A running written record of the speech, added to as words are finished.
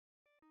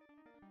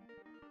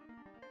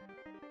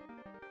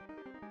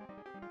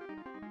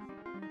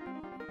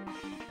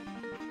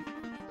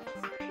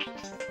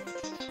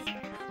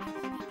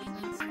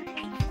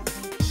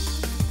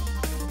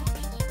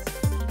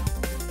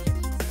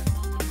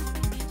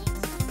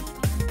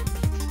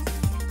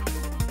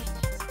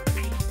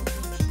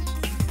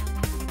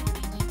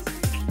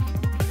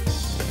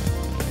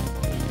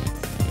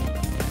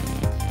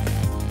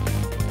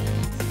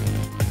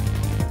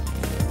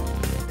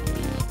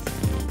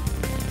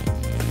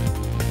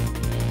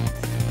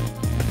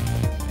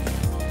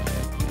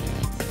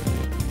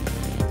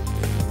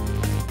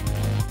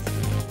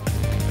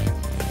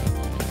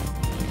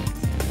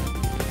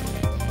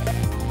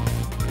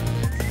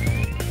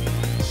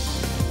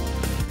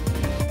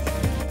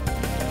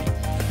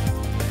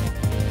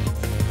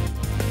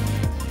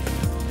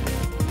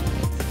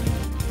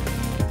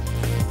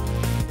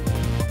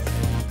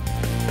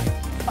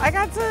I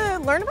got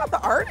to learn about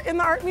the art in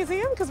the art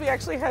museum because we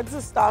actually had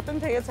to stop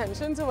and pay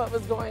attention to what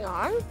was going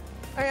on.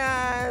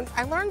 And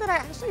I learned that I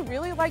actually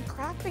really like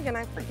crafting and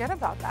I forget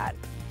about that.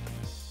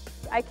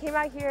 I came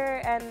out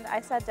here and I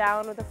sat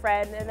down with a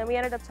friend, and then we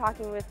ended up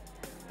talking with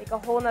like a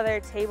whole nother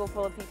table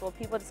full of people.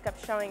 People just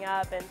kept showing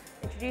up and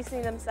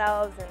introducing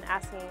themselves and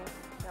asking,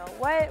 you know,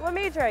 what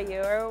major are you,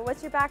 or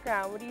what's your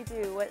background, what do you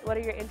do, what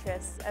are your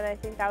interests? And I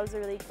think that was a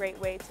really great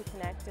way to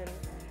connect and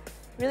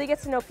really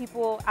get to know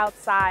people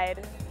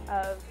outside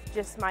of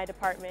just my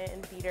department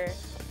in theater.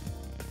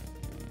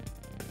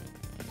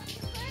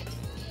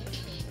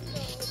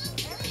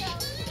 There we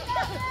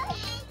go.